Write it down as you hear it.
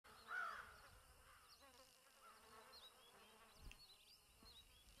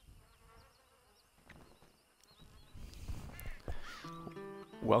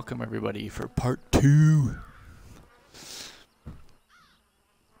welcome everybody for part 2.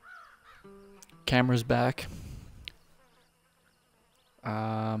 Camera's back.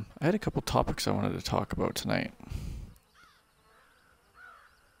 I had a couple topics I wanted to talk about tonight.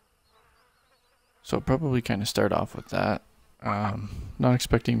 So I'll probably kind of start off with that. Not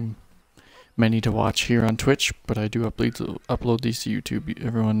expecting many to watch here on Twitch, but I do upload these to YouTube,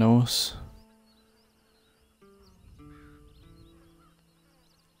 everyone knows.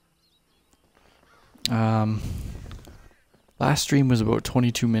 Last stream was about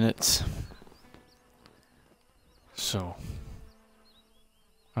 22 minutes. So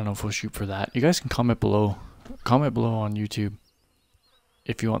I don't know if we'll shoot for that. You guys can comment below. Comment below on YouTube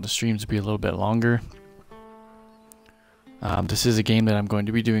if you want the streams to be a little bit longer. This is a game that I'm going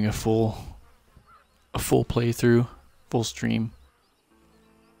to be doing a full playthrough, full stream.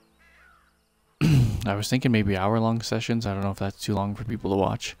 I was thinking maybe hour-long sessions. I don't know if that's too long for people to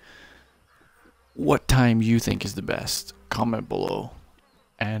watch. What time you think is the best? Comment below,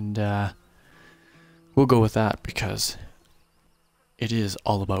 and we'll go with that because it is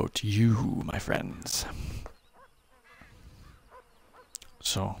all about you, my friends.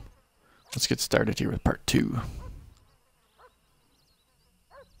 So let's get started here with part 2.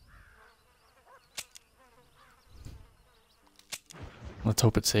 Let's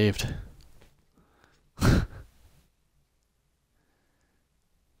hope it's saved.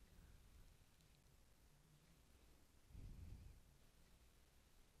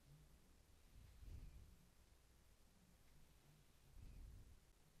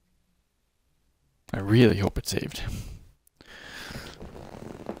 I really hope it saved.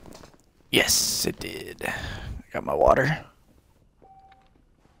 Yes, it did. I got my water.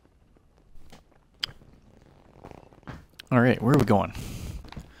 Alright, where are we going?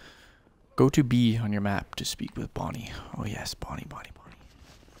 Go to B on your map to speak with Bonnie. Oh yes, Bonnie.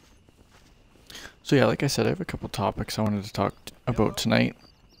 So yeah, like I said, I have a couple topics I wanted to talk about tonight.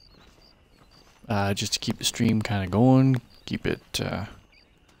 Just to keep the stream kind of going. Keep it,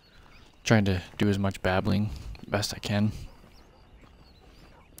 trying to do as much babbling best I can.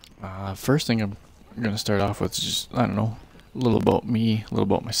 First thing I'm going to start off with is just, I don't know, a little about me, a little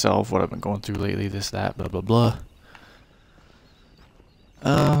about myself, what I've been going through lately, this, that, blah, blah, blah.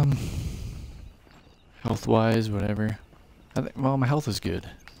 Health-wise, whatever. Well, my health is good.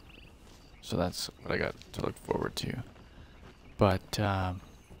 So that's what I got to look forward to. But,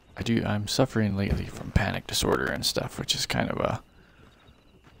 I'm suffering lately from panic disorder and stuff, which is kind of a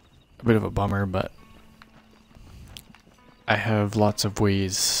bit of a bummer, but I have lots of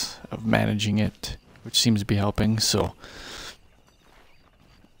ways of managing it, which seems to be helping, so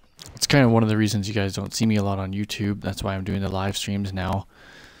it's kind of one of the reasons you guys don't see me a lot on YouTube. That's why I'm doing the live streams now.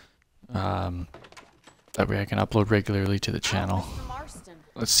 That way I can upload regularly to the channel.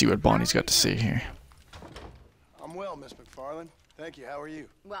 Let's see what Bonnie's got to say here. I'm well, Miss McFarland. Thank you. How are you?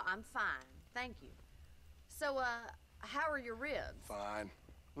 Well, I'm fine. Thank you. So, how are your ribs? Fine.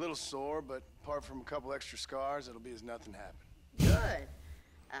 A little sore, but apart from a couple extra scars, it'll be as nothing happened. Good.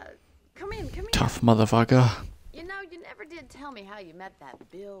 Come in. Tough motherfucker. You know, you never did tell me how you met that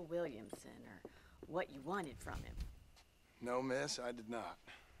Bill Williamson or what you wanted from him. No, miss, I did not.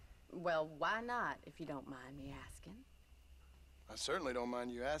 Well, why not, if you don't mind me asking? I certainly don't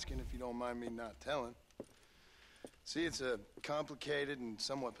mind you asking if you don't mind me not telling. See, it's a complicated and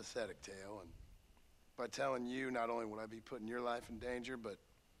somewhat pathetic tale, and by telling you, not only would I be putting your life in danger, but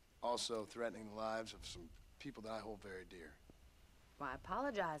also threatening the lives of some people that I hold very dear. Well, I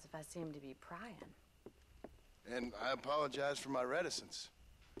apologize if I seem to be prying. And I apologize for my reticence.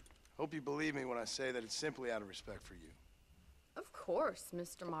 Hope you believe me when I say that it's simply out of respect for you. Of course,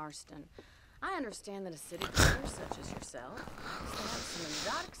 Mr. Marston. I understand that a city dweller such as yourself still has some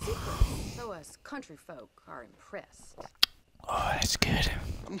exotic secrets, so us country folk are impressed. Oh, that's good.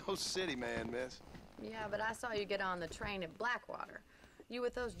 I'm no city man, miss. Yeah, but I saw you get on the train at Blackwater. You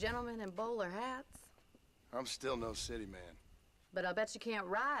with those gentlemen in bowler hats? I'm still no city man. But I bet you can't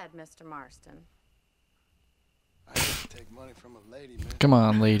ride, Mr. Marston. I have to take money from a lady, man. Come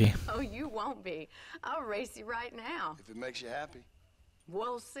on, lady. Oh, you won't be. I'll race you right now. If it makes you happy.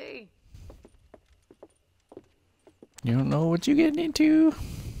 We'll see. You don't know what you're getting into.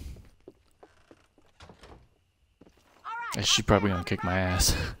 Right, She's probably gonna kick my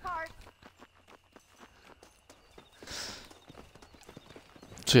ass.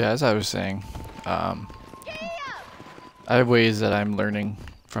 So yeah, as I was saying, I have ways that I'm learning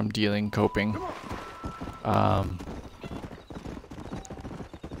from coping. I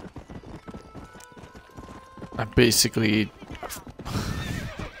basically...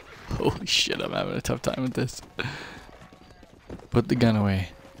 Holy shit, I'm having a tough time with this. Put the gun away.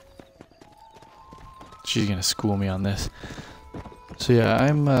 she's gonna school me on this. So yeah,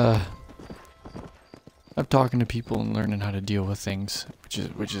 I'm talking to people and learning how to deal with things,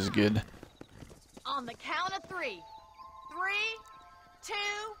 which is good. On the count of 3. 3, 2,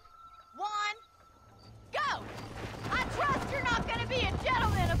 1, go! I trust you're not gonna be a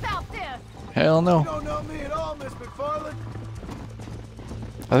gentleman about this. Hell You no. don't know me at all, Miss McFarland.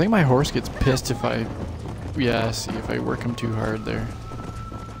 I think my horse gets pissed if I, see, if I work him too hard there.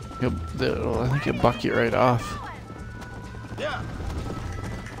 I think he'll buck you right off. Yeah.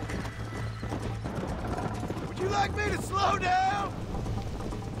 Would you like me to slow down?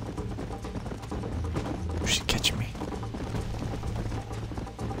 Oh, she's catching me.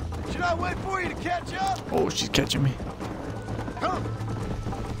 Should I wait for you to catch up? Oh, she's catching me. Come.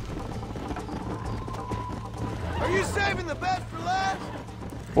 Are you saving the best for last?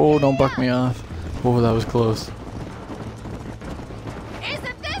 Oh, don't buck me off. Oh, that was close.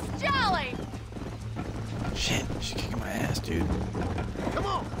 Isn't this jolly? Shit, she's kicking my ass, dude. Come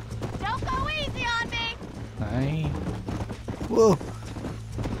on. Don't go easy on me. Aye. Whoa.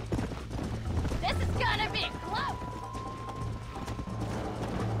 This is gonna be close.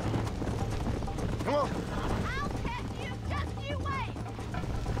 Come on. I'll catch you. Just you wait.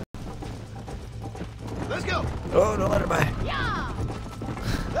 Let's go. Oh, don't let her by. Yeah.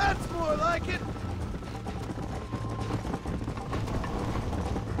 That's more like it.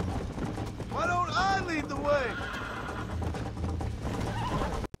 Why don't I lead the way?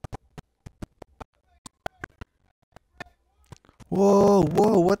 Whoa,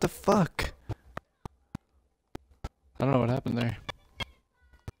 whoa, what the fuck? I don't know what happened there.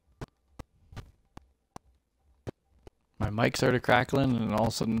 My mic started crackling and all of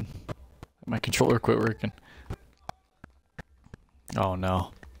a sudden my controller quit working. Oh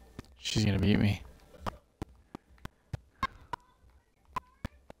no. She's gonna beat me.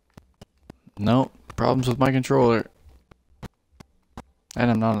 Nope, problems with my controller. And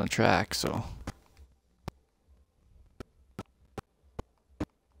I'm not on the track, so.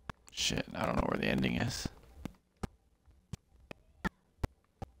 Shit, I don't know where the ending is.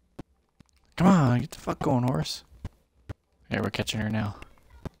 Come on, get the fuck going, horse. Here, we're catching her now.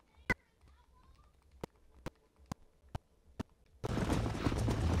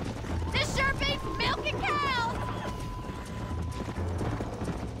 This sure beats milking cows.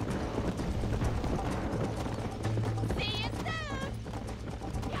 See you soon.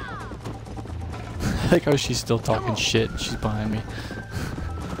 Yeah. I like how she's still talking shit. She's behind me.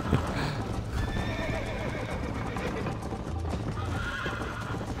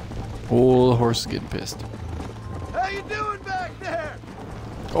 Oh, the horse is getting pissed. How you doing back there?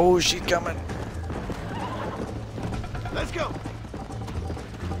 Oh, she's coming. Let's go.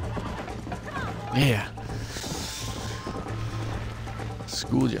 Yeah.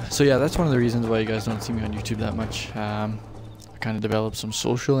 Schooled ya. So yeah, that's one of the reasons why you guys don't see me on YouTube that much. I kind of developed some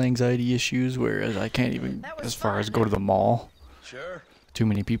social anxiety issues, whereas I can't even, as far as go to the mall. Sure. Too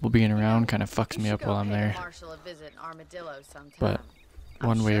many people being around kind of fucks me up while I'm there. But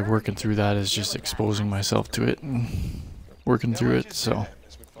one way of working through that is just exposing myself to it and working through it. So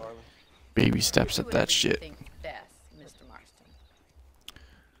baby steps at that shit.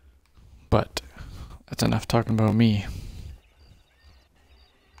 But that's enough talking about me.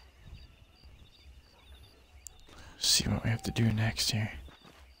 See what we have to do next here.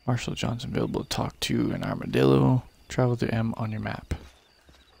 Marshall Johnson available to talk to an armadillo. Travel to M on your map.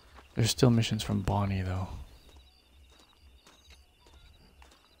 There's still missions from Bonnie though.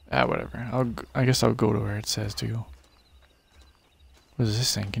 Ah, whatever. I guess I'll go to where it says to go. What is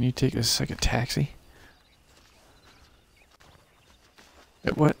this thing? Can you take this like a taxi?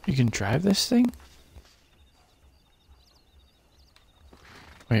 What? You can drive this thing?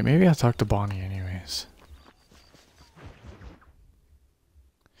 Wait, maybe I'll talk to Bonnie anyways.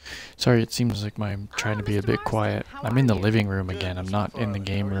 Sorry, it seems like I'm trying to be a bit quiet. I'm in the living room again. I'm not in the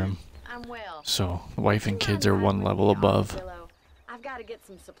game room. So, the wife and kids are one level above. I've got to get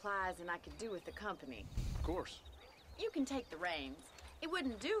some supplies and I could do with the company. Of course. You can take the reins. It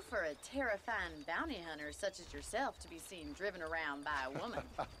wouldn't do for a terrifying bounty hunter such as yourself to be seen driven around by a woman.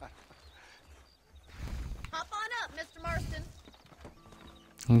 Hop on up, Mr. Marston.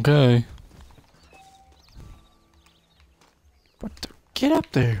 Okay. What the? Get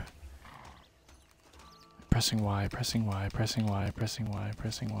up there. Pressing Y, pressing Y, pressing Y, pressing Y,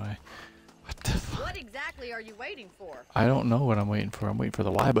 pressing Y. What the fuck? What exactly are you waiting for? I don't know what I'm waiting for. I'm waiting for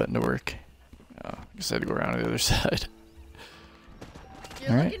the Y button to work. I guess I had to go around to the other side.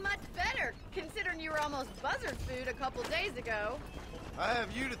 You're looking much better, considering you were almost buzzard food a couple days ago. I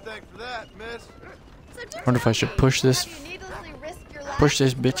have you to thank for that, miss. So Wonder if I should push this have you needlessly risked your life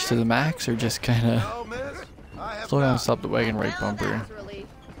bitch to the max or just kind of No, miss. Slow down, not? stop the wagon right Well, bumper. that's a relief.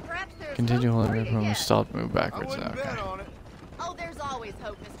 Perhaps there's Continue hope holding for right you bumper, yet. stop, move I backwards. wouldn't bet Okay. on it. Oh, there's always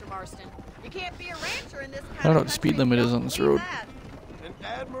hope, Mr. Marston. You can't be a rancher in this kind I don't know of what the speed country if limit you is don't on this believe road. that. An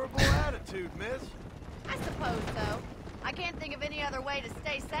admirable attitude, miss. I suppose so. I can't think of any other way to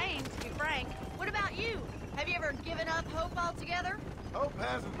stay sane, to be frank. What about you? Have you ever given up hope altogether? Hope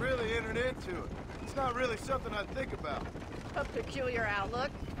hasn't really entered into it. It's not really something I think about. A peculiar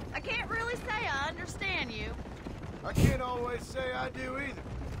outlook. I can't really say I understand you. I can't always say I do either.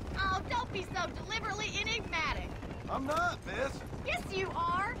 Oh, don't be so deliberately enigmatic. I'm not, miss. Yes, you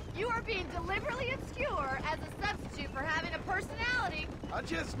are. You are being deliberately obscure as a substitute for having a personality. I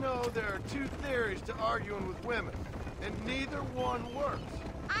just know there are two theories to arguing with women, and neither one works.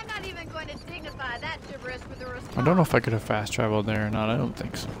 I'm not even going to dignify that gibberish with a response. I don't know if I could have fast traveled there or not. I don't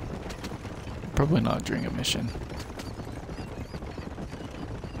think so. Probably not during a mission.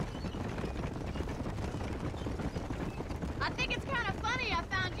 I think it's kind of funny I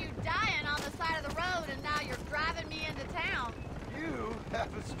found you dying on the side of the road and now you're driving me into town. You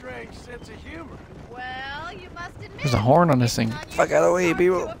have a strange sense of humor. Well, you must admit. There's a horn on this it's thing. an Fuck out of the way,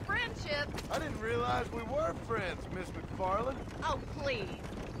 unusual people. start to a friendship. I didn't realize we were friends, Miss McFarland. Oh, please.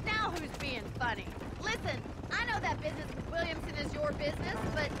 Now who's being funny? Listen, I know that business with Williamson is your business,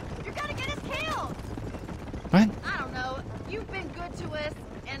 but you're gonna get us killed. What? I don't know. You've been good to us,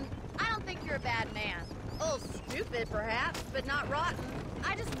 and I don't think you're a bad man. A little stupid, perhaps, but not rotten.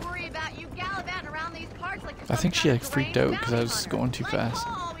 I just worry about you gallivanting around these parts like you're I think some she kind like of freaked deranged out because I bounty was hunter. going too Like fast.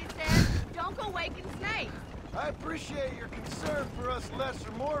 Paul always said, don't go waking snakes. I appreciate your concern for us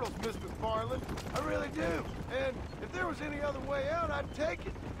lesser mortals, Miss McFarland. I really do. And if there was any other way out, I'd take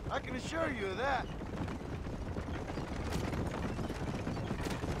it. I can assure you of that.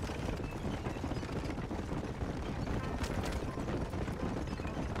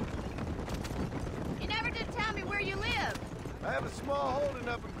 You never did tell me where you live. I have a small holding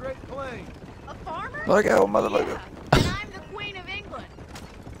up in Great Plains. A farmer? Look out, motherfucker. Yeah, and I'm the Queen of England.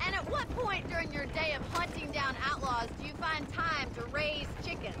 And at what point during your day of hunting down outlaws do you find time to raise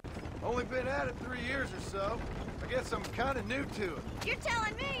chickens? Only been at it 3 years or so. I guess I'm kind of new to it. You're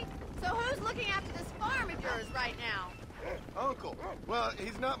telling me. So who's looking after this farm of yours right now? Uncle. Well,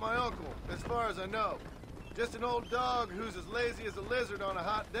 he's not my uncle, as far as I know. Just an old dog who's as lazy as a lizard on a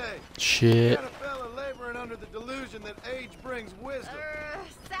hot day. Shit. Kind of fella laboring under the delusion that age brings wisdom.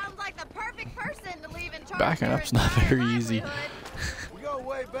 Sounds like the perfect person to leave in charge Backing of your up's not entire very easy. livelihood. We go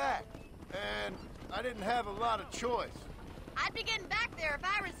way back, and I didn't have a lot of choice. I'd be getting back there if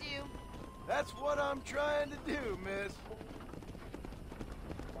I was you. That's what I'm trying to do, miss.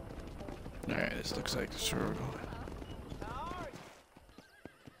 Alright, this looks like the circle.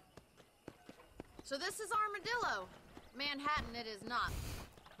 So this is Armadillo. Manhattan it is not,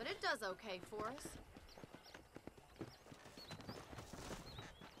 but it does okay for us.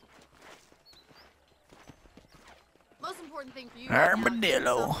 Most important thing for you right now is to get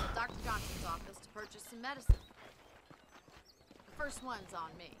Armadillo. yourself to Dr. Johnson's office to purchase some medicine. The first one's on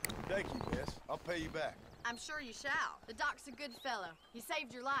me. Thank you, miss. I'll pay you back. I'm sure you shall. The doc's a good fellow. He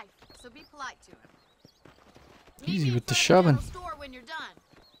saved your life, so be polite to him. Meet Easy me with in the front of shoving. general store when you're done.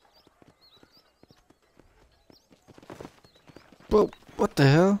 Whoa, what the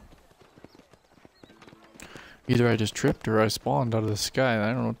hell? Either I just tripped or I spawned out of the sky.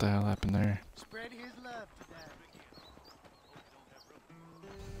 I don't know what the hell happened there. Spread his love today.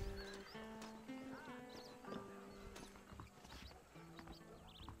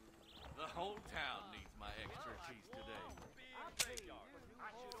 The whole town needs my expertise today.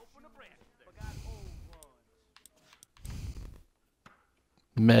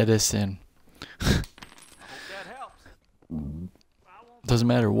 Medicine. That helps. Doesn't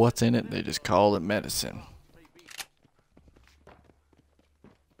matter what's in it, they just call it medicine.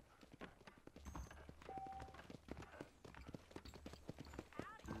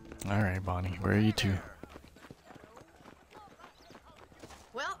 Alright, Bonnie, where are you two?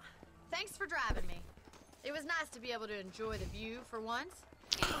 Well, thanks for driving me. It was nice to be able to enjoy the view for once.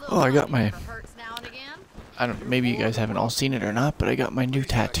 Oh, I got my- Never hurts now and again. I don't. Maybe you guys haven't all seen it or not, but I got my new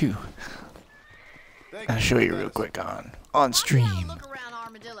tattoo. Thank I'll show you real miss. quick on Why don't you stream. look around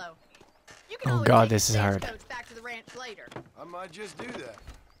Armadillo? You can Oh always God, take this the is hard. stagecoach back to the ranch later. I might just do that.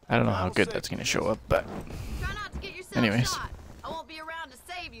 I don't know how good that's gonna show up, but Try not to get yourself Anyways. shot. I won't be around to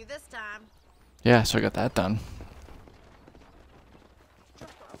save you this time. yeah. So I got that done.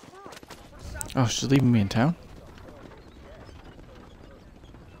 Oh, she's leaving me in town.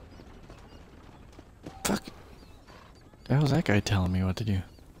 Fuck. The hell's that guy telling me what to do?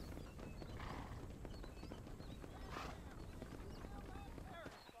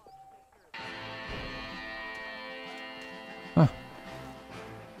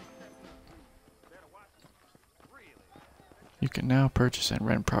 You can now purchase and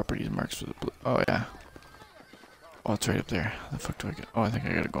rent properties marked with a blue. Oh yeah. Oh, it's right up there. The fuck do I get? Oh, I think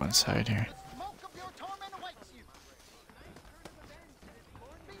I gotta go inside here.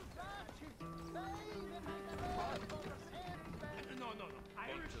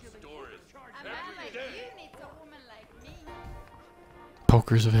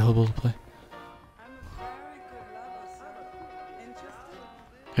 Poker's available to play.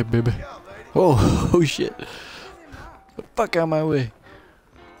 Hey, baby. Oh, oh shit. The fuck out of my way.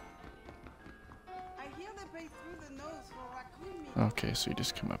 Okay, so you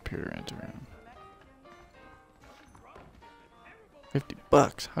just come up here to rent around. 50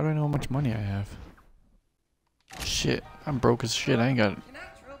 bucks. How do I know how much money I have? Shit, I'm broke as shit. I ain't got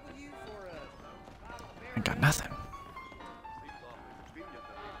nothing.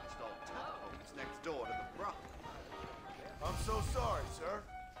 I'm so sorry, sir.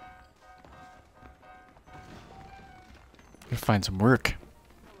 Gotta find some work.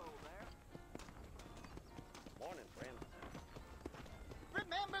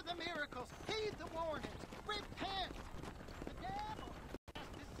 Remember the miracles. Heed the warnings. Repent. The devil has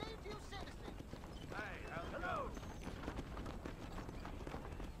deceived you, citizens. Hey, how's it going?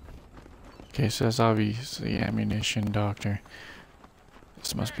 Okay, so that's obviously ammunition doctor.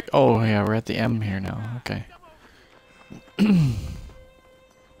 This must be. Oh yeah, we're at the M here now. Okay.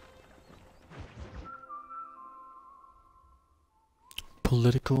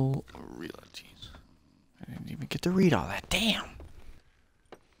 Political realities. I didn't even get to read all that. Damn.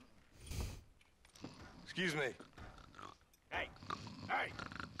 Excuse me. Hey,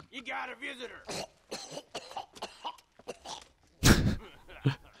 you got a visitor.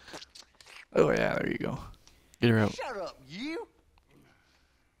 Oh yeah, there you go. Get her out. Shut up, you.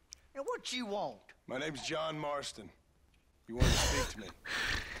 And what you want? My name's John Marston. You want to speak to me?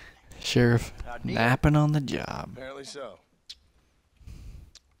 Sheriff Idea. napping on the job. Apparently so.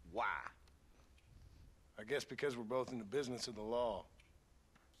 Why? I guess because we're both in the business of the law.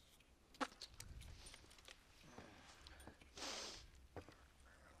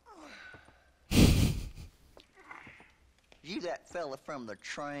 You that fella from the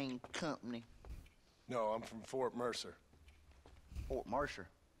train company, No, I'm from Fort Mercer. Fort Mercer?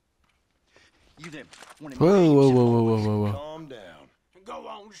 You them one of Whoa, whoa, whoa, whoa, whoa, whoa, whoa. Calm down. Go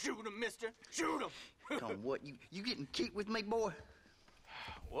on, shoot him, mister. Shoot him. Come on, what? You getting kicked with me, boy?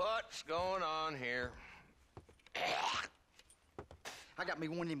 What's going on here? I got me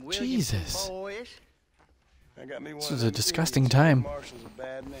one of them Williamson Jesus. boys. I got me one. This of is a them disgusting idiots time. giving Marshall's a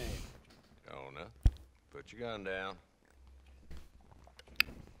bad name. Jonah, put your gun down.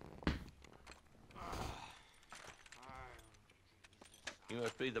 You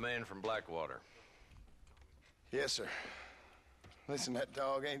must be the man from Blackwater. Yes, sir. Listen, that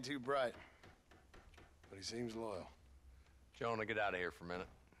dog ain't too bright, but he seems loyal. Jonah, get out of here for a minute.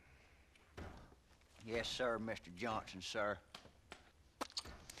 Yes, sir, Mr. Johnson, sir.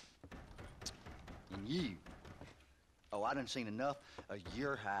 And you. Oh, I done seen enough of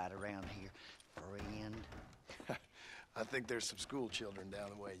your hide around here, friend. I think there's some school children down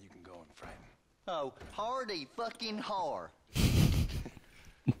the way you can go and frighten. Oh, hardy fucking har.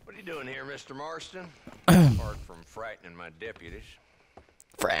 What are you doing here, Mr. Marston? Apart from frightening my deputies.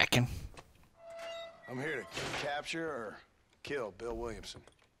 Fracking. I'm here to capture or kill Bill Williamson.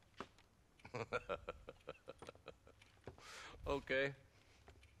 Okay.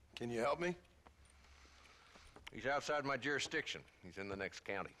 Can you help me? He's outside my jurisdiction. He's in the next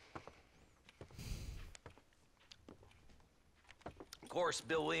county. Of course,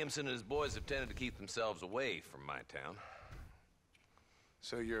 Bill Williamson and his boys have tended to keep themselves away from my town.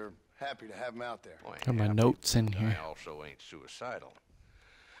 So you're happy to have him out there? Well, I ain't Got my happy, notes in but here. I also ain't suicidal.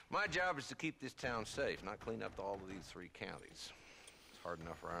 My job is to keep this town safe, not clean up all of these 3 counties. It's hard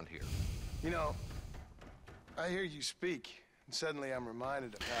enough around here. You know, I hear you speak, and suddenly I'm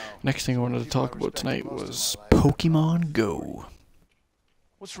reminded of how... Next thing I wanted to people talk I about respected tonight most of was my life. Pokemon Go.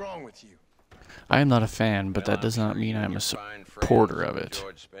 What's wrong with you? I am not a fan, but Well, that does I'm not sure mean you and I'm your a fine supporter friends of it.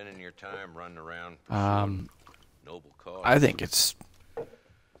 enjoyed spending your time running around Um, pursuing noble cause. I think it's.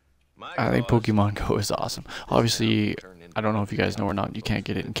 My I think cause Pokemon Go is awesome. Obviously, turned into I don't know if you guys know or not. You can't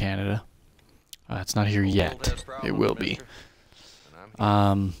get it in Canada. It's not here yet. It will be. And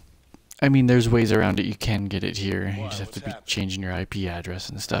I'm I mean, there's ways around it. You can get it here. You Why? just have to What's be happening? changing your IP address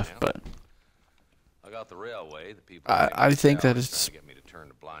and stuff. But I got the railway. The people I think that it's it's. get me to turn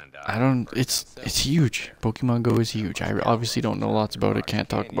a blind eye I don't. for It's themselves. huge. Pokemon Go is huge. I obviously don't know lots about it. Can't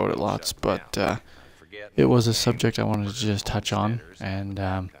talk about it lots. But Forget it was a subject I wanted to just touch on. And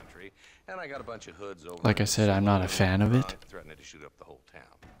country, and I got a bunch of hoods over like I in said, I'm not a Saloon, fan of it. threatening to shoot up the whole town.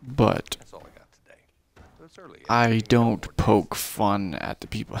 but That's all I got today. But it's early yet. I don't poke fun at the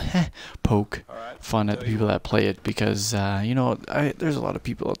people. Poke fun at the people that play it because, you know, there's a lot of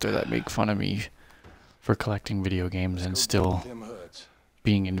people out there that make fun of me for collecting video games and still Them hoods.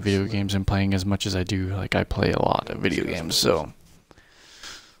 being in video games and playing as much as I do. Like, I play a lot of video games, so.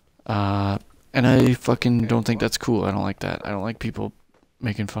 And I fucking don't think that's cool. I don't like that. I don't like people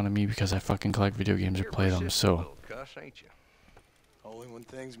making fun of me because I fucking collect video games or play them, so. Little cuss, ain't you? Only when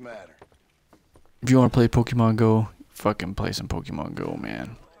things matter. If you want to play Pokemon Go, fucking play some Pokemon Go,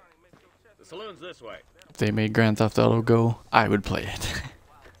 man. The saloon's this way. If they made Grand Theft Auto Go, I would play it.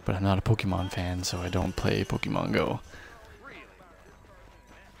 But I'm not a Pokemon fan, so I don't play Pokemon Go.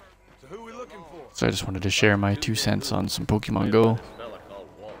 So who we looking for? So I just wanted to share my 2 cents on some Pokemon Go. This fella called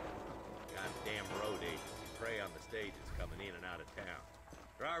Walt. Goddamn road agents who prey on the stages coming in and out of town.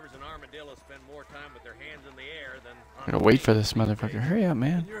 Drivers in Armadillo spend more time with their hands in the air than on I gotta the wait for stage. this motherfucker. Hurry up,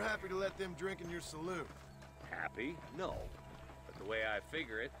 man. And you're happy to let them drink in your saloon? Happy? No. But the way I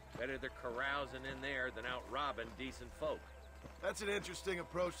figure it, better they're carousing in there than out robbing decent folk. That's an interesting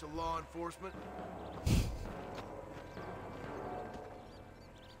approach to law enforcement.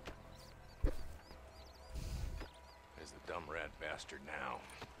 There's the dumb rat bastard now.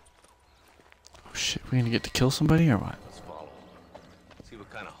 Oh shit, we gonna get to kill somebody or what? Let's follow him. See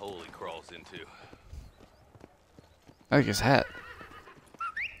what kind of hole he crawls into. I like his hat.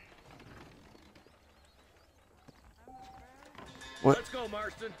 What? Let's go,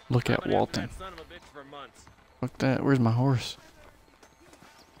 Marston. Look at I've been after Walton. that son of a bitch for months. Look that. Where's my horse?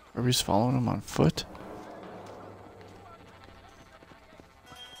 Are we just following him on foot?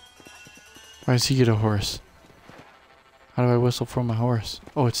 Why does he get a horse? How do I whistle for my horse?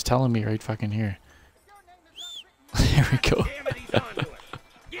 Oh, it's telling me right fucking here. There we go. Damn it, he's onto us.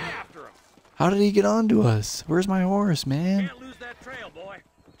 Get after him. How did he get onto us? Where's my horse, man? Can't lose that trail, boy.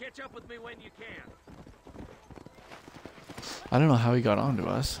 Catch up with me when you can. I don't know how he got onto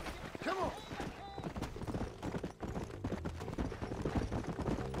us. Come on.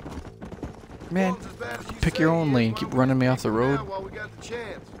 Man, One's as bad as you pick say your he own is, lane. why Keep don't we running me take off the him road. now while we got the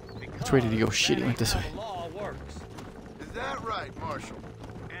chance? Which way did he go? Shit, he went this way. The law works. Is that right, Marshal?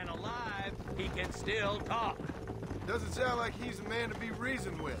 And alive, he can still talk. Doesn't sound like he's a man to be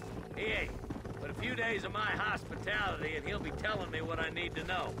reasoned with. He ain't. But a few days of my hospitality, and he'll be telling me what I need to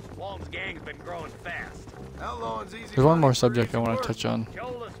know. Walton's gang's been growing fast. Outlawing's easy. There's one money more for subject easy I want work. to touch on.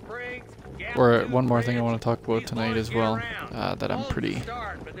 Chola Springs, Or Gallatin one more thing I Bridge, want to talk about these tonight boys as get well, around. that I'm Walton's pretty the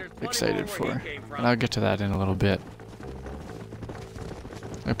start, but there's plenty excited more for. where he came from. And I'll get to that in a little bit.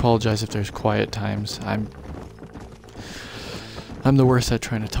 I apologize if there's quiet times. I'm the worst at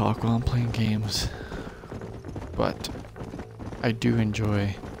trying to talk while I'm playing games. But I do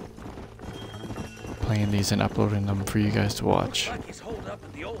enjoy playing these and uploading them for you guys to watch. Like he's holed up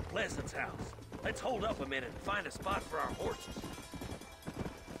at the old Pleasance house. Let's hold up a minute and find a spot for our horses.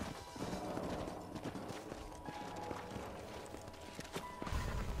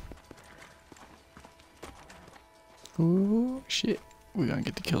 Ooh, shit. We're gonna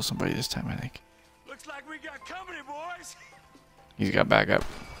get to kill somebody this time, I think. Looks like we got company, boys. He's got backup.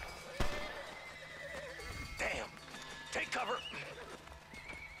 Damn! Take cover!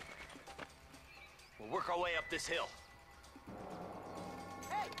 We'll work our way up this hill.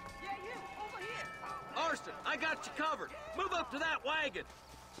 Hey, yeah, you, over here. Marston, I got you covered. Move up to that wagon.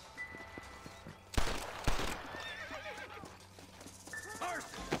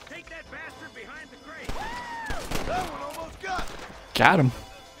 Marston, take that bastard behind the crate. That one almost got me. Got him.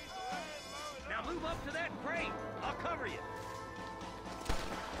 Now move up to that crate. I'll cover you.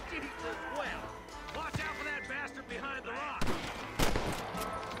 Jesus, well. Watch out for that bastard behind the rock.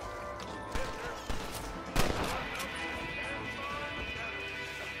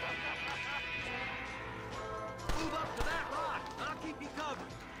 Move up to that rock. I'll keep you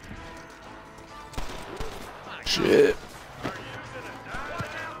covered. Shit.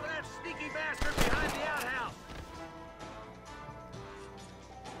 Watch out for that sneaky bastard behind the outhouse.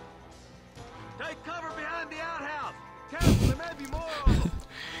 Take cover behind the outhouse. Careful, there may be more of them.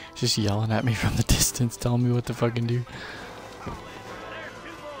 Just yelling at me from the distance, telling me what to fucking do. There's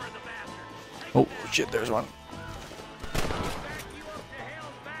two more in the bastard. Oh, shit, there's one. Back you up to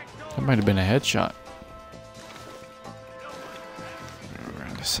hell's back door. That might have been a headshot.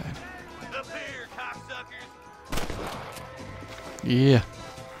 Around this side. Up here, cocksuckers. Yeah.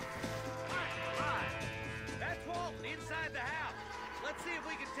 That's Walton inside the house. Let's see if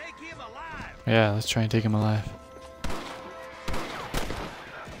we can take him alive. Yeah, let's try and take him alive.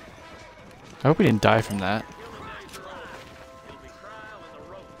 I hope we didn't die from that. It'll be trial and the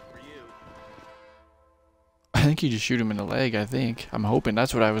rope for you. I think you just shoot him in the leg, I think. I'm hoping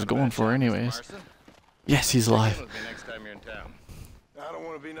that's what I was going for anyways. Yes, he's Check in alive. with me next time you're in town. I don't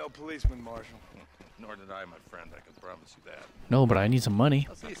want to be no policeman, Marshal. Nor did I, my friend. I can promise you that. No, but I need some money.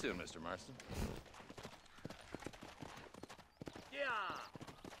 I'll see you soon, Mr. Marston.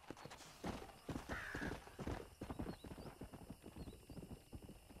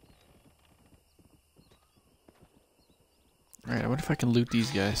 Alright, I wonder if I can loot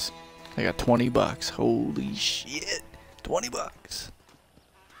these guys. I got 20 bucks. Holy shit. 20 bucks.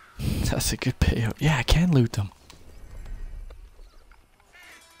 That's a good payout. Yeah, I can loot them.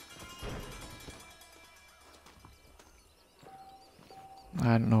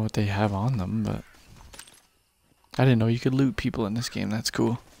 I don't know what they have on them, but I didn't know you could loot people in this game. That's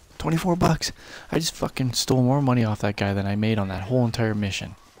cool. 24 bucks. I just fucking stole more money off that guy than I made on that whole entire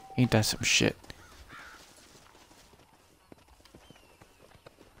mission. Ain't that some shit?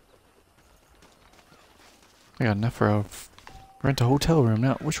 I got enough for a rent a hotel room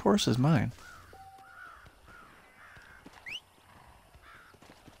now. Which horse is mine?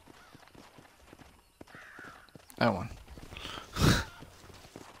 That one.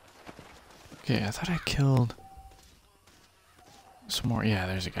 Okay, I thought I killed some more. Yeah,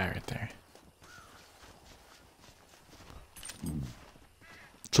 there's a guy right there.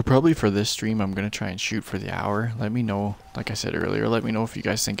 So probably for this stream, I'm going to try and shoot for the hour. Let me know, like I said earlier, let me know if you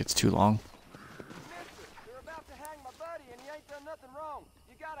guys think it's too long. You're about to hang my buddy and you ain't done nothing wrong.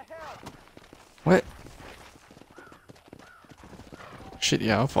 You gotta help. What? Shit,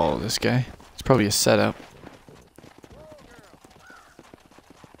 yeah, I'll follow this guy. It's probably a setup.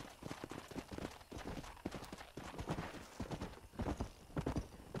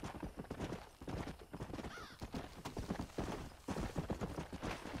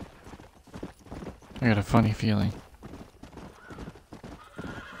 I got a funny feeling.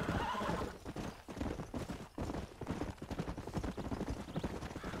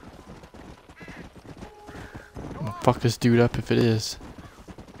 I'm gonna fuck this dude up if it is.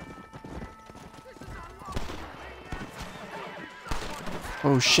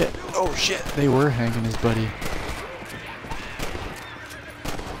 Oh shit, oh shit, they were hanging his buddy.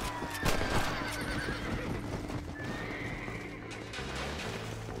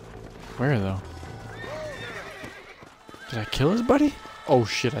 Where though? Did I kill his buddy? Oh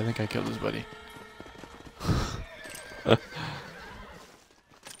shit, I think I killed his buddy.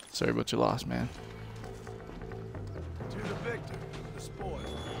 Sorry about your loss, man. To the victor, the spoil.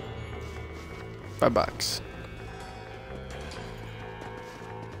 $5.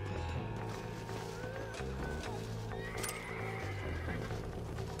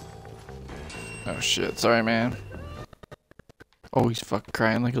 Oh shit, sorry man. Oh, he's fucking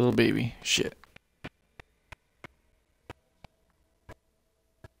crying like a little baby. Shit.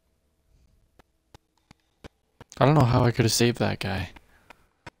 I don't know how I could have saved that guy.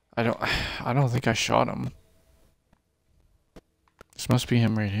 I don't think I shot him. This must be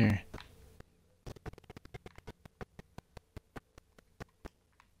him right here.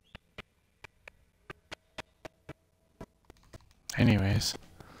 Anyways.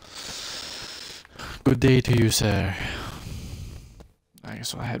 Good day to you, sir. I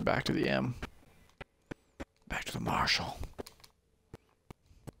guess I'll head back to the M. Back to the Marshal.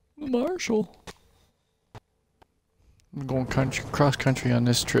 The Marshal. I'm going cross country on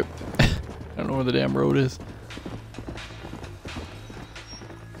this trip. I don't know where the damn road is.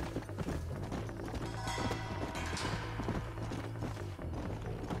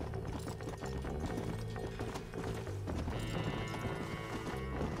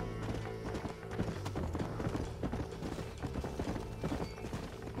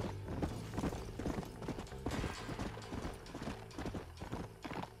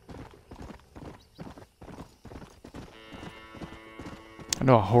 I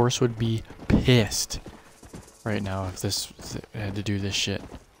know a horse would be pissed right now if this had to do this shit.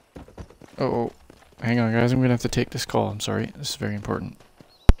 Oh, hang on guys, I'm gonna have to take this call. I'm sorry, this is very important.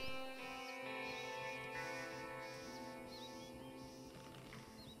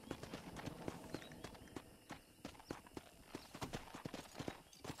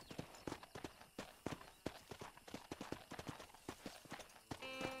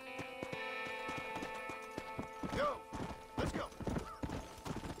 Go! Let's go!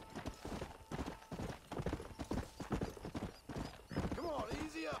 Come on,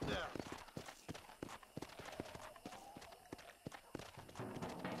 easy up now.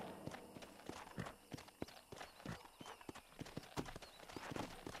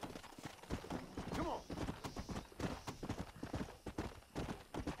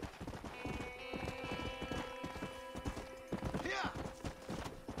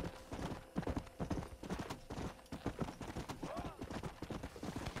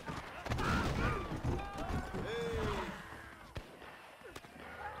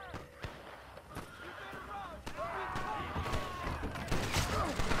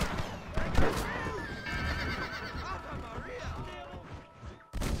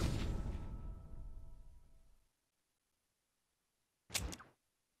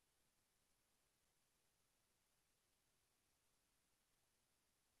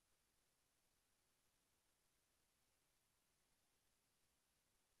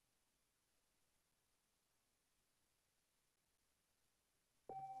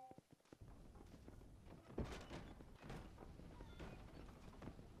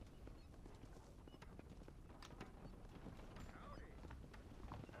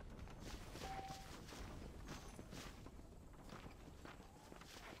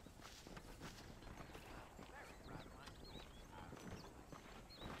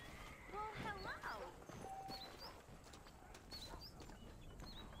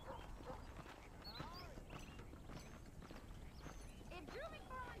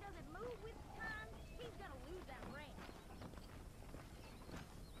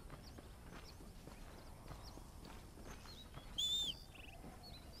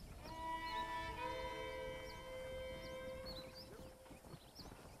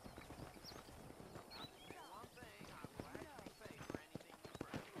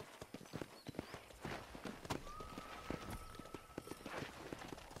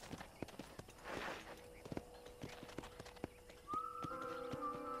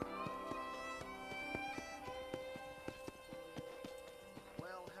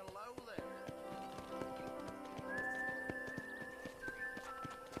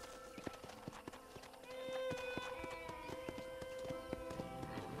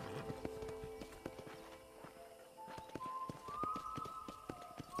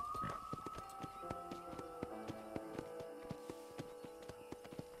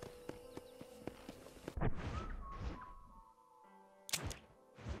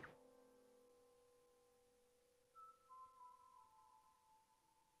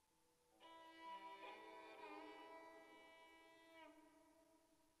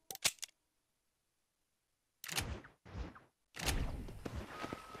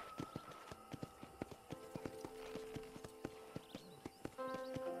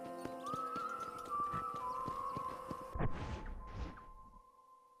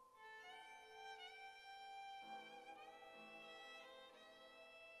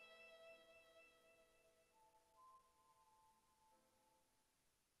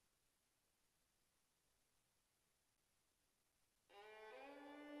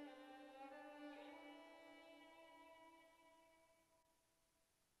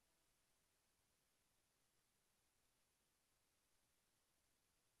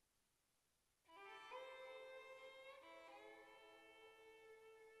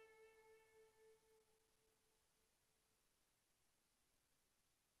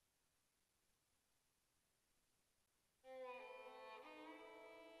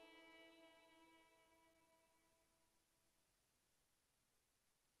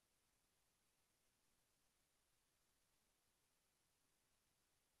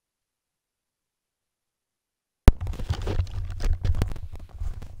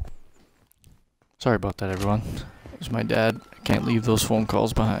 Sorry about that, everyone. It was my dad. I can't leave those phone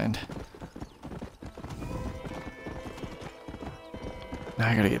calls behind. Now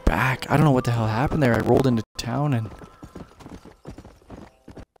I gotta get back. I don't know what the hell happened there. I rolled into town and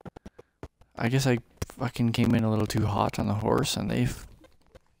I guess I fucking came in a little too hot on the horse and they've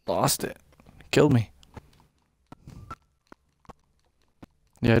lost it. Killed me.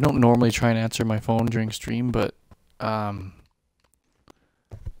 Yeah, I don't normally try and answer my phone during stream, but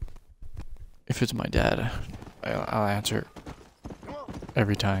if it's my dad, I'll answer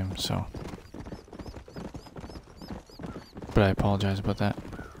every time, so. But I apologize about that.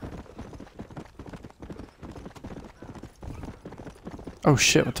 Oh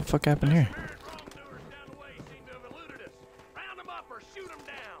shit, what the fuck happened here?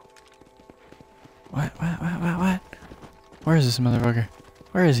 What? Where is this motherfucker?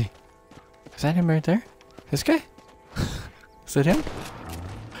 Where is he? Is that him right there? This guy? Is that him?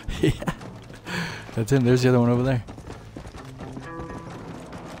 Yeah. That's him. There's the other one over there.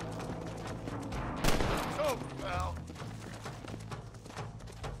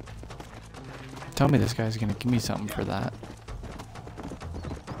 Tell me this guy's gonna give me something for that.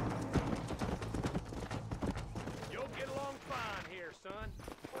 You'll get along fine here, son.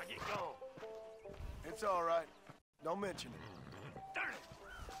 I get going. It's all right. Don't mention it.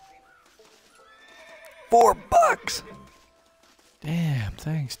 $4! Damn,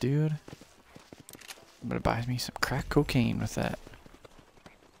 thanks, dude. I'm gonna buy me some crack cocaine with that.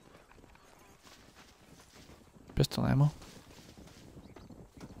 Pistol ammo.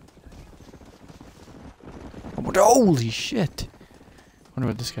 Holy shit! Wonder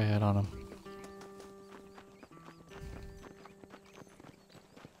what this guy had on him.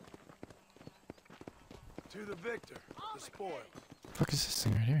 To the victor, the spoil. The fuck is this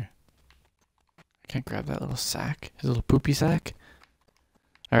thing right here? I can't grab that little sack. His little poopy sack.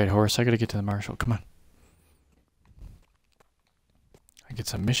 Alright, horse, I gotta get to the marshal. Come on. I get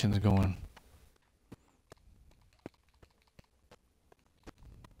some missions going.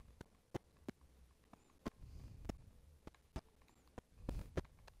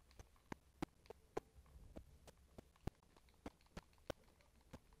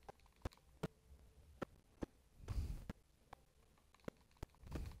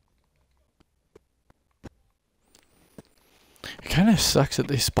 It kind of sucks that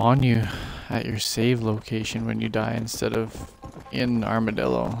they spawn you at your save location when you die instead of in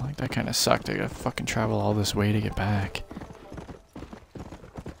Armadillo. Like, that kind of sucked. I gotta fucking travel all this way to get back.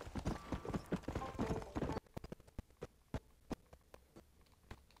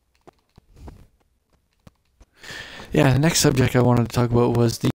 Yeah, the next subject I wanted to talk about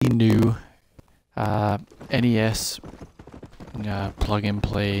was the new NES plug and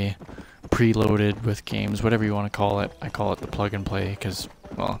play, preloaded with games, whatever you want to call it. I call it the plug and play because,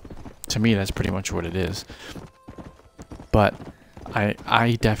 well, to me that's pretty much what it is. But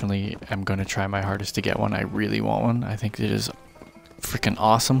I definitely am going to try my hardest to get one. I really want one. I think it is freaking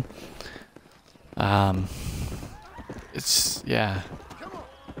awesome. It's, yeah,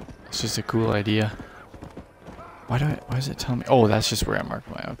 it's just a cool idea. Why is it telling me? Oh, that's just where I marked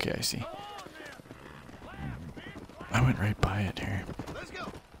my, okay, I see. I went right by it here.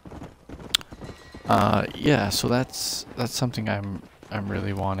 Yeah, so that's something I'm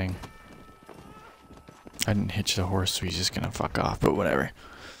really wanting. I didn't hitch the horse, so he's just gonna fuck off, but whatever.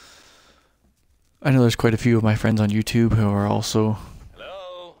 I know there's quite a few of my friends on YouTube who are also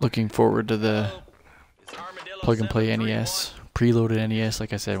looking forward to the plug and play NES, preloaded NES,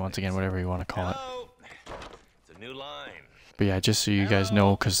 like I said, once again, whatever you want to call it. It's a new line. But yeah, just so you guys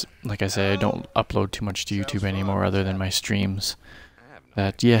know, because like I said, I don't upload too much to YouTube anymore other than my streams,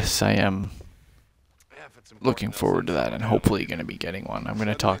 that yes, I am looking forward to that and hopefully going to be getting one. I'm going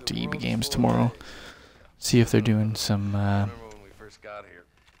to talk to EB Games tomorrow, see if they're doing some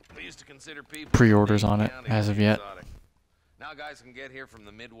pre-orders on it as of yet. Now guys can get here from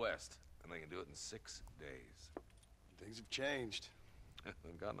the Midwest, and they can do it in 6 days. Things have changed.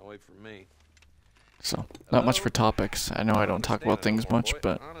 They've gotten away from me. So, not much for topics. I know I don't talk about things much,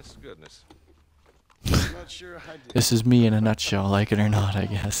 but Honest to goodness. I'm not sure I did. this is me in a nutshell, like it or not, I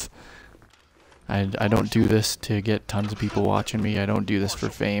guess. I don't do this to get tons of people watching me. I don't do this for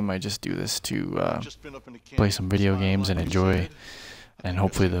fame. I just do this to play some video games and enjoy, and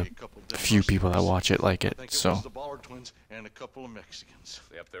hopefully the few people that watch it like it. So, and a couple of Mexicans.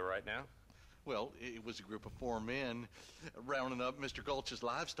 They up there right now? Well, it was a group of 4 men rounding up Mr. Gulch's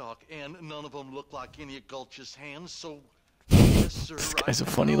livestock, and none of them looked like any of Gulch's hands, so yes, sir. this guy's a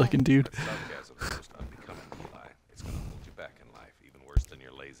funny looking dude. Sarcasm is most unbecoming, Eli. It's gonna hold you back in life, even worse than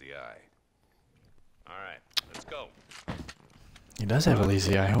your lazy eye. All right, let's go. He does have a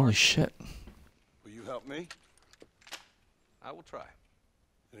lazy eye, holy shit. help me? I will try.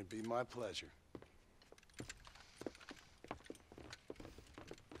 It'd be my pleasure.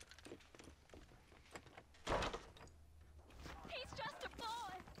 He's just a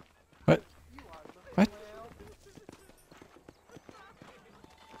boy. What? What?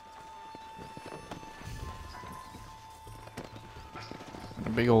 A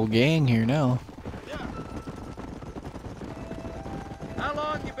big old gang here now. How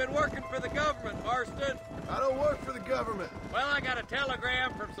long you been working for the government, Marston? I don't work for the government. Well, I got a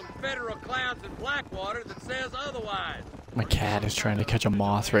telegram from some federal clowns in Blackwater that says otherwise. My cat is trying to catch a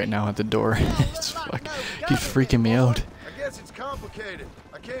moth right now at the door. It's fuck. He's freaking me out. I guess it's complicated.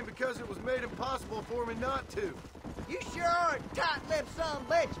 I came because it was made impossible for me not to. You sure are a tight-lipped son of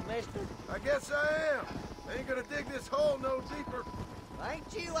a bitch, mister. I guess I am. I ain't gonna dig this hole no deeper. Ain't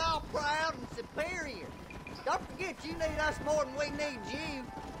you all proud and superior? Don't forget you need us more than we need you.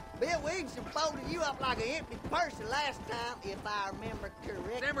 Bill Williamson folded you up like an empty person last time, if I remember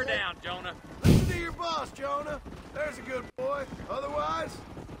correctly. Simmer down, Jonah. Listen to your boss, Jonah. There's a good boy. Otherwise,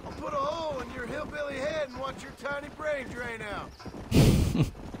 I'll put a hole in your hillbilly head and watch your tiny brain drain out.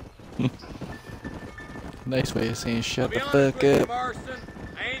 Nice way of saying shut To be the honest fuck with you, up. Marston,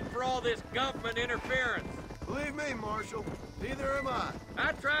 I ain't for all this government interference. Believe me, Marshal, neither am I.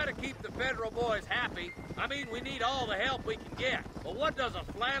 I try to keep the federal boys happy. I mean, we need all the help we can get. But what does a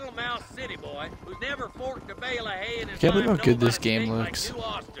flannel-mouthed city boy who's never forked a bale of hay in his Can't believe life how good know this about a game state like looks. New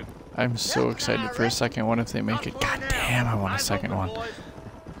Austin? I'm so excited for a second one if they make it. God damn, I want a second one.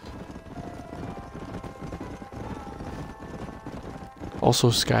 Also,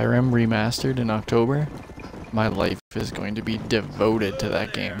 Skyrim remastered in October. My life is going to be devoted to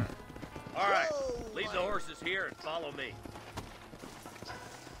that game. All right, leave the horses here and follow me.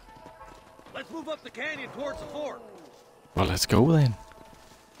 Let's move up the canyon towards the fort. Well, let's go then.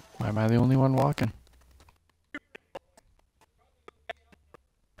 Why am I the only one walking?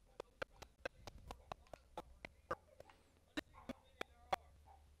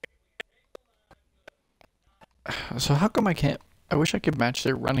 So how come I can't? I wish I could match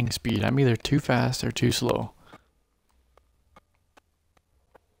their running speed. I'm either too fast or too slow.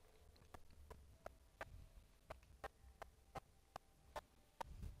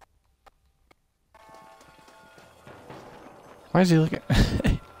 Why is he looking?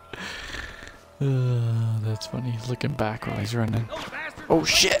 That's funny. He's looking back while he's running. Those bastards Oh are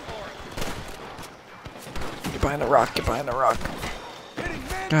shit! waiting for us. Get behind the rock. Get behind the rock.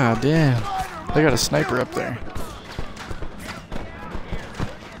 God damn. They got a sniper up there.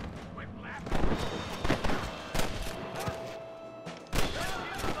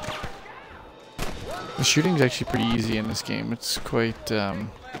 The shooting's actually pretty easy in this game. It's quite, Left for.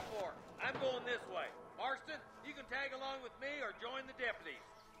 I'm going this way. Marston, you can tag along with me or join the deputies.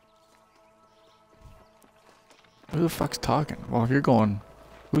 who the fuck's talking? Well, if you're going,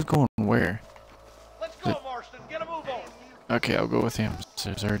 who's going where? Let's go, Marston. Get a move on. Okay, I'll go with him. So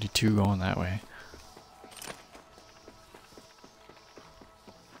there's already two going that way.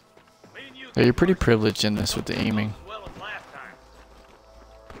 Me and you Yeah, you're pretty privileged in this with the aiming. as well as last time.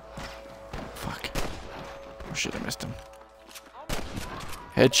 Fuck. Oh shit, I missed him.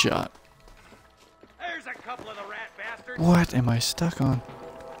 Headshot. There's a couple of the rat bastards. What am I stuck on?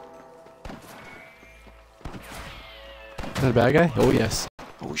 Is that a bad guy? Oh yes.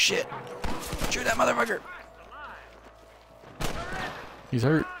 Oh shit. Shoot that motherfucker. He's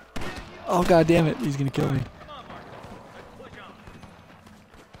hurt. Oh god damn it, he's gonna kill me. Come on, Marston. Let's push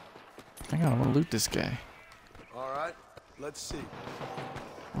on. Hang on, I wanna loot this guy. All right, let's see.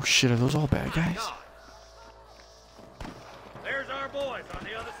 Oh shit, are those all bad guys? There's our boys on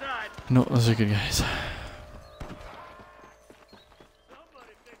the other side. No, those are good guys.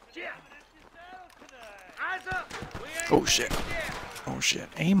 Yeah. Eyes up. We ain't Oh shit. finished yet. Oh shit.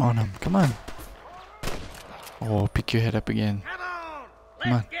 Aim on him. Come on. Oh, pick your head up again. Come on.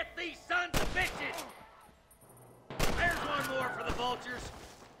 Come Let's on. get these sons of bitches. There's one more for the vultures.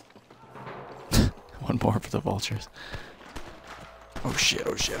 One more for the vultures. Oh shit,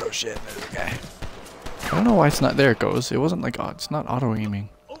 oh shit, oh shit. There's a guy. I don't know why it's not there it goes. It wasn't like, it's not auto aiming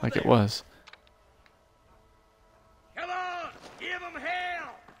like it was. Come on. Give them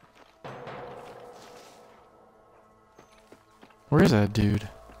hell. Where is that dude?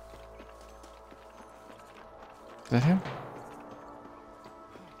 Is that him?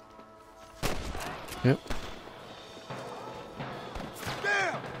 Yep.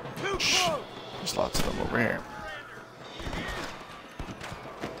 Damn! Too Shh. close! There's lots of them over here.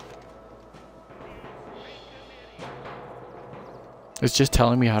 It's just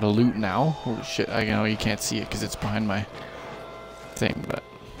telling me how to loot now. Holy shit, I know you can't see it because it's behind my thing, but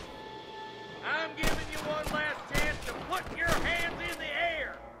I'm giving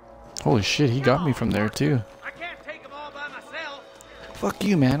Holy shit, he got me from there too. I can't take them all by myself. Fuck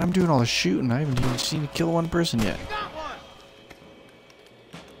you, man. I'm doing all the shooting. I haven't even seen you kill one person yet. You got one.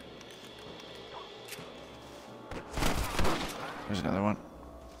 There's another one.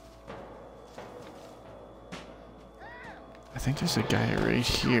 I think there's a guy right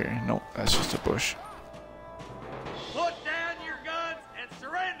here. Nope, that's just a bush. Put down your guns and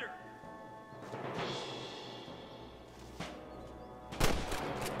surrender.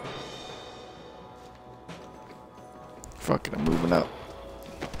 Fuck it, I'm moving up.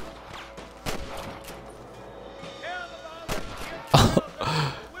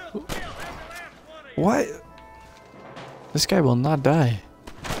 What? This guy will not die.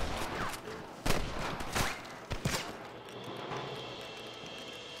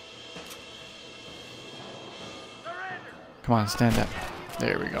 Come on, stand up.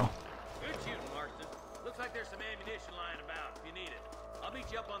 There we go. Good shooting, Marston. Looks like there's some ammunition lying about if you need it. I'll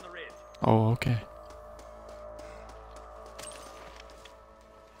meet you up on the ridge. Oh, okay.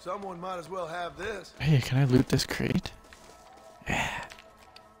 Someone might as well have this. Hey, can I loot this crate? Yeah.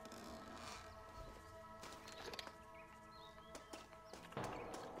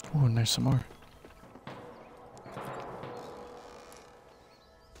 Oh, and there's some more.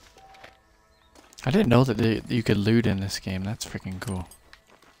 I didn't know that you could loot in this game. That's freaking cool.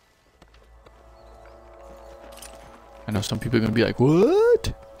 I know some people are going to be like,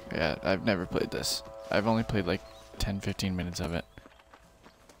 what? Yeah, I've never played this. I've only played like 10-15 minutes of it.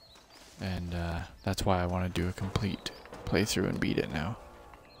 And that's why I want to do a complete playthrough and beat it now.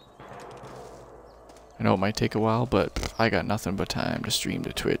 I know it might take a while, but I got nothing but time to stream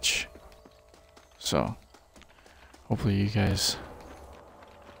to Twitch. So, hopefully you guys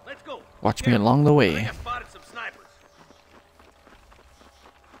Let's go. watch me along the I way. think I spotted some snipers.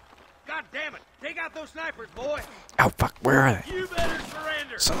 God damn it! Take out those snipers, boy. Oh fuck, where are they? You better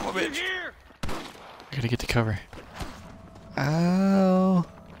surrender. Son of a You bitch. hear? I gotta get to cover. Ow.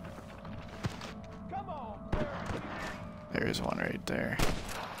 There's one right there.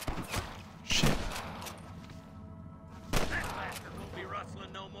 Shit. That bastard won't be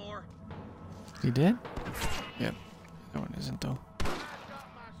rustling no more. He did? Yep. That one isn't though.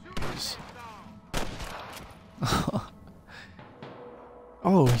 Yes.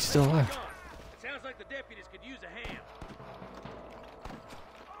 Oh, he's still alive. Gone. Sounds like the deputies could use a hand.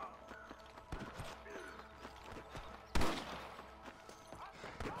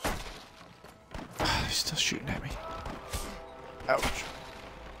 He's still shooting at me. Ouch.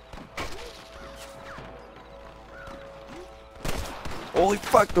 Holy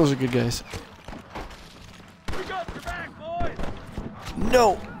fuck, those are good guys. We got your back, boys.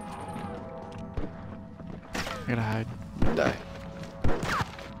 No! I gotta hide. Die.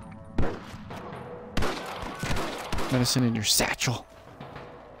 Medicine in your satchel.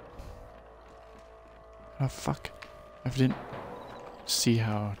 Oh fuck. I didn't see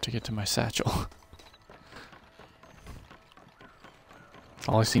how to get to my satchel.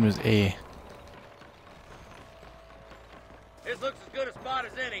 All I seen was A. This looks as good a spot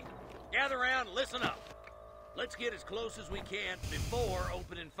as any. Gather around and listen up. Let's get as close as we can before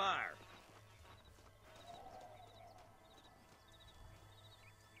opening fire.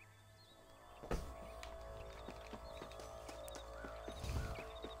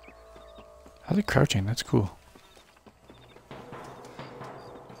 How's it crouching? That's cool.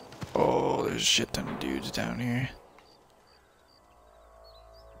 Oh, there's a shit ton of dudes down here.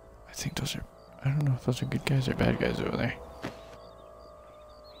 I think those are... I don't know if those are good guys or bad guys over there.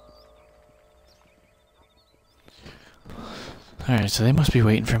 Alright, so they must be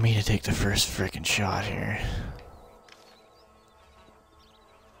waiting for me to take the first frickin' shot here.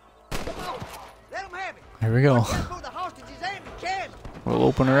 Let 'em have it. Here we go. Watch out for the hostages and the cabin. We'll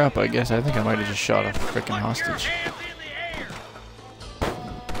open her up, I guess. I think I might have just shot a frickin' Put your hostage. hands in the air.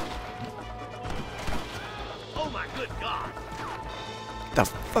 Oh my good God. The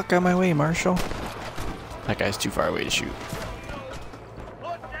fuck out of my way, Marshall. That guy's too far away to shoot.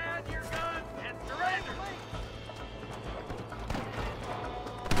 Put down your guns and surrender.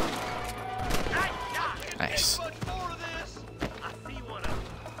 Nice shot. Nice. Much more of this. I see one of them.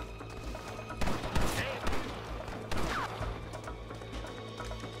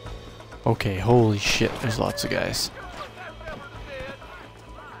 Okay, holy shit, there's lots of guys.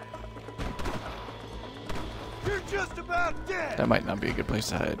 You're just about dead. That might not be a good place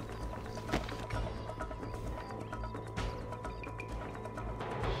to hide.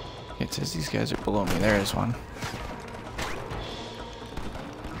 It says these guys are below me. There is one.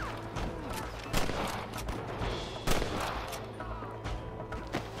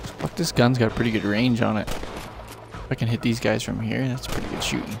 Fuck, this gun's got pretty good range on it. If I can hit these guys from here, that's pretty good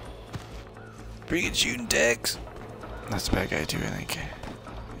shooting. Pretty good shooting, Tex. That's a bad guy too, I think.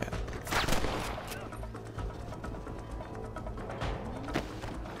 Yeah.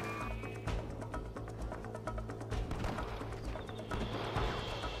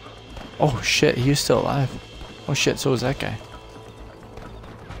 Oh shit, he is still alive. Oh shit, so is that guy.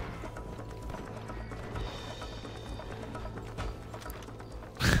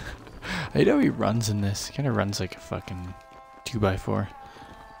 I hate how he runs in this. He kind of runs like a fucking 2x4.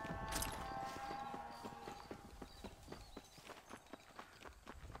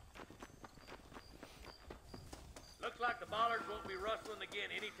 Looks like the Bollards won't be rustling again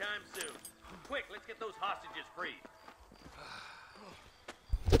anytime soon. Quick, let's get those hostages free.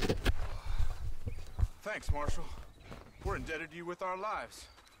 Thanks, Marshal. We're indebted to you with our lives.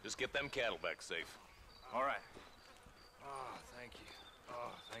 Just get them cattle back safe. All right. Oh, thank you.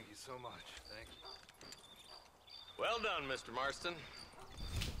 Oh, thank you so much. Thank you. Well done, Mr. Marston.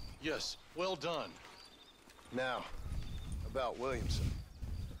 Yes, well done. Now, about Williamson.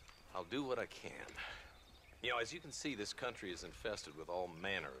 I'll do what I can. You know, as you can see, this country is infested with all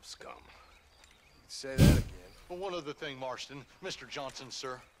manner of scum. Say that again. Well, one other thing, Marston. Mr. Johnson,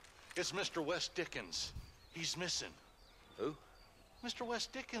 sir. It's Mr. Wes Dickens. He's missing. Who? Mr. Wes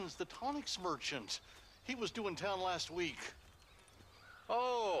Dickens, the tonics merchant. He was due in town last week.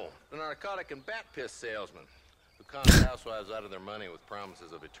 Oh, the narcotic and bat piss salesman who cons housewives out of their money with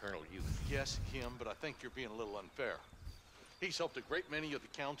promises of eternal youth. Yes, him, but I think you're being a little unfair. He's helped a great many of the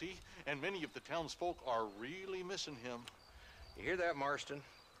county, and many of the townsfolk are really missing him. You hear that, Marston?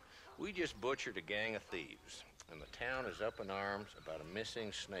 We just butchered a gang of thieves, and the town is up in arms about a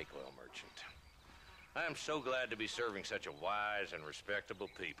missing snake oil merchant. I am so glad to be serving such a wise and respectable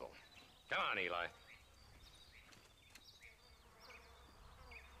people. Come on, Eli.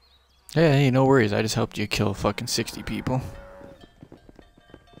 Yeah, hey, no worries. I just helped you kill fucking 60 people.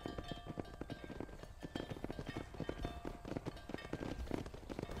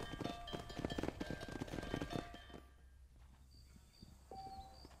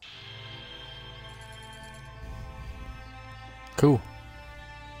 Cool.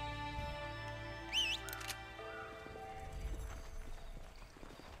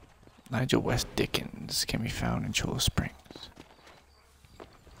 Nigel West Dickens can be found in Cholla Springs.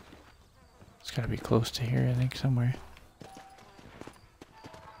 It's gotta be close to here, I think, somewhere.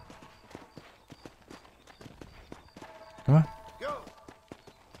 Come on. Go!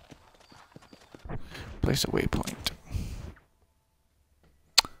 Place a waypoint.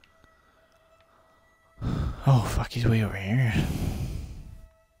 Oh, fuck, he's way over here.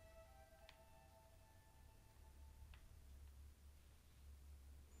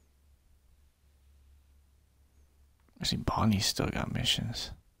 I see Bonnie's still got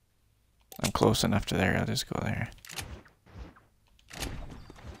missions. I'm close enough to there, I'll just go there.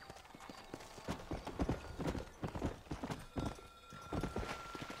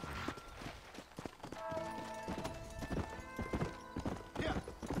 Yeah.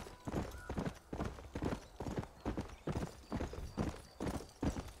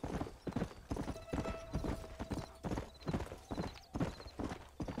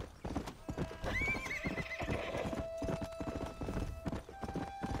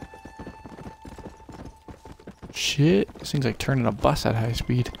 Shit, this thing's like turning a bus at high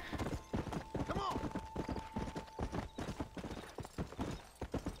speed. Come on!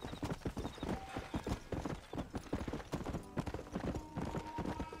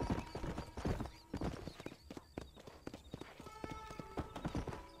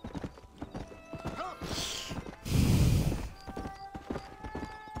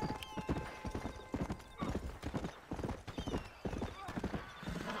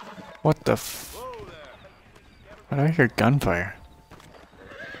 What the f... Why do I hear gunfire?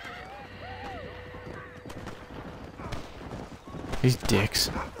 These dicks.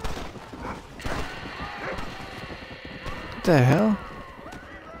 What the hell?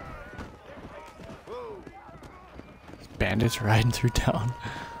 These bandits riding through town.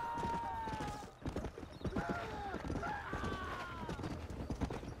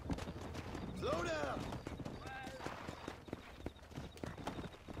 Slow down!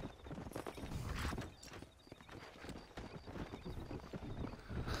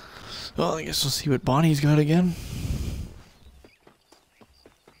 Well, I guess we'll see what Bonnie's got again.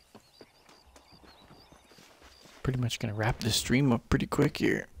 Pretty much gonna wrap this stream up pretty quick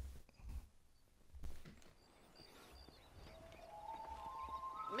here.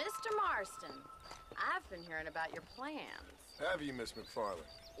 Mr. Marston, I've been hearing about your plans. Have you, Miss McFarland?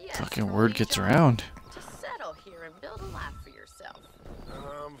 Yes, Fucking to word leave gets John- around. To settle here and build a life for yourself.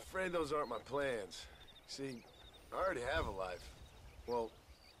 I'm afraid those aren't my plans. See, I already have a life. Well,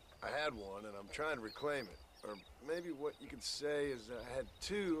 I had one, and I'm trying to reclaim it. Or maybe what you could say is I had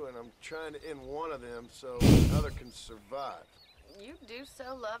two, and I'm trying to end one of them so another can survive. You do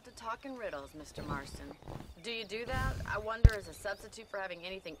so love to talk in riddles, Mr. Marston. Do you do that, I wonder, as a substitute for having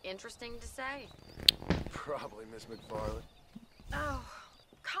anything interesting to say? Probably, Miss McFarland. Oh,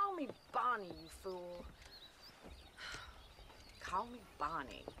 call me Bonnie, you fool. Call me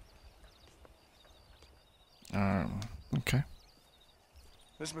Bonnie. Okay.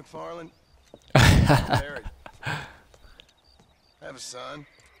 Miss McFarland, I'm married. I have a son.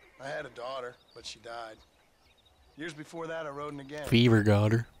 I had a daughter, but she died. Years before that, I rode in a gang. Fever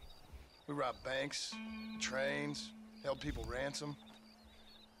got her. We robbed banks, trains, held people ransom.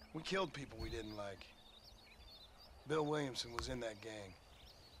 We killed people we didn't like. Bill Williamson was in that gang.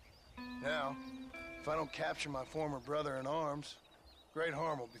 Now, if I don't capture my former brother in arms, great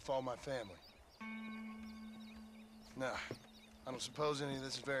harm will befall my family. Now, I don't suppose any of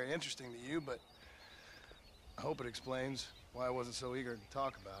this is very interesting to you, but I hope it explains why I wasn't so eager to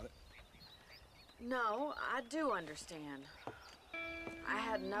talk about it. No, I do understand. I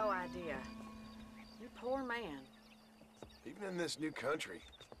had no idea. You poor man. Even in this new country,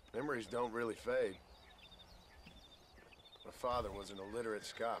 memories don't really fade. My father was an illiterate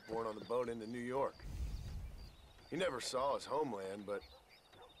Scot born on the boat into New York. He never saw his homeland, but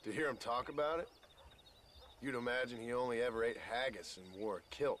to hear him talk about it, you'd imagine he only ever ate haggis and wore a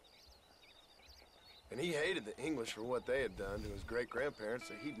kilt. And he hated the English for what they had done to his great-grandparents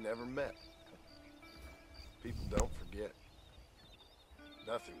that he'd never met. People don't forget.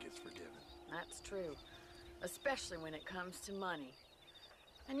 Nothing gets forgiven. That's true. Especially when it comes to money.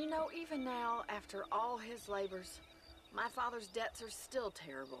 And you know, even now, after all his labors, my father's debts are still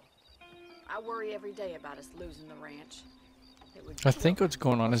terrible. I worry every day about us losing the ranch. I think what's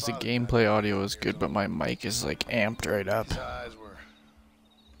going on is the gameplay audio is good, but my mic is like amped right up. His eyes were,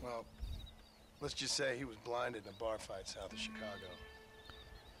 well, let's just say he was blinded in a bar fight south of Chicago.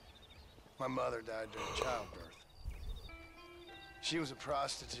 My mother died during childbirth. She was a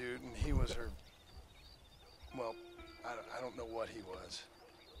prostitute, and he was her, well, I don't know what he was.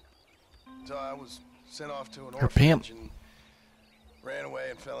 So I was sent off to an orphanage and ran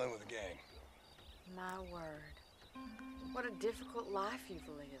away and fell in with a gang. My word. What a difficult life you've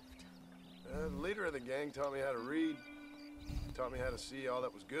lived. The leader of the gang taught me how to read. Taught me how to see all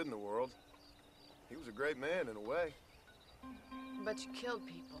that was good in the world. He was a great man in a way. But you killed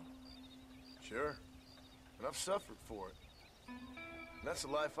people. Sure. And I've suffered for it. And that's the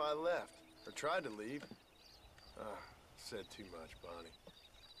life I left, or tried to leave. Said too much, Bonnie.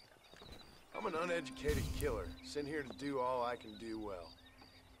 I'm an uneducated killer, sent here to do all I can do well.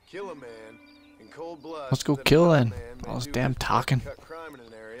 Kill a man in cold blood. Let's go kill then. All this damn talking. Cut crime in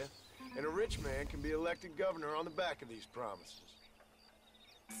an area, and a rich man can be elected governor on the back of these promises.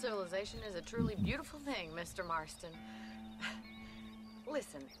 Civilization is a truly beautiful thing, Mr. Marston.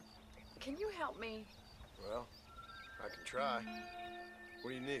 Listen, can you help me? Well, I can try.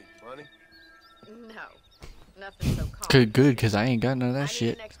 What do you need? Money? No, nothing so common. Good, because I ain't got none of that I shit.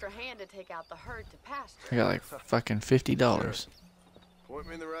 need an extra hand to take out the herd to pasture. I got like fucking $50. Point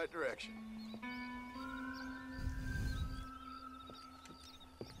me in the right direction.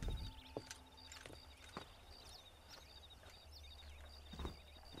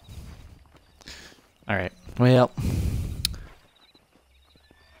 Alright, well.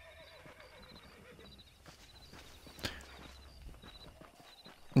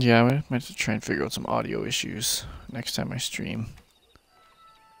 Yeah, I might have to try and figure out some audio issues next time I stream.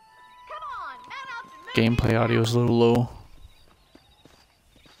 Come on, man up and Gameplay audio is a little low.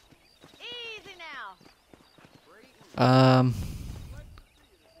 easy now.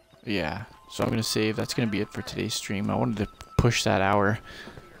 Yeah, so I'm gonna save. That's gonna be it for today's stream. I wanted to push that hour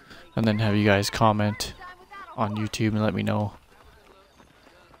and then have you guys comment on YouTube and let me know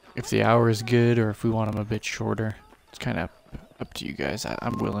if the hour is good or if we want them a bit shorter. It's kind of up to you guys.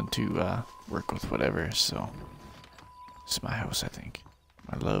 I'm willing to work with whatever, so it's my house, I think.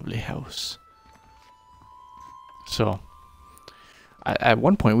 My lovely house. So at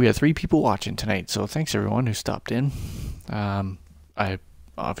one point we had 3 people watching tonight, so thanks everyone who stopped in. I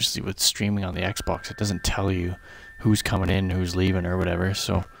obviously, with streaming on the Xbox, it doesn't tell you who's coming in, who's leaving, or whatever,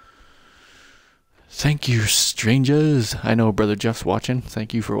 so thank you, strangers. I know Brother Jeff's watching.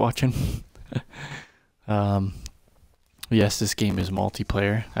 Thank you for watching. Yes, this game is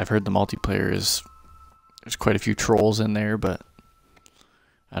multiplayer. I've heard the multiplayer is, there's quite a few trolls in there, but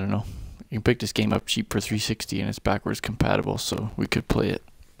I don't know. You can pick this game up cheap for 360 and it's backwards compatible, so we could play it.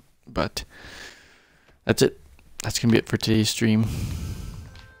 But that's it. That's gonna be it for today's stream.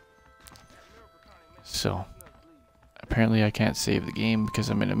 So apparently I can't save the game because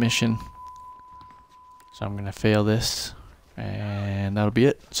I'm in a mission. So I'm going to fail this. And that'll be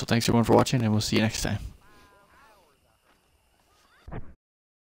it. So thanks everyone for watching, and we'll see you next time.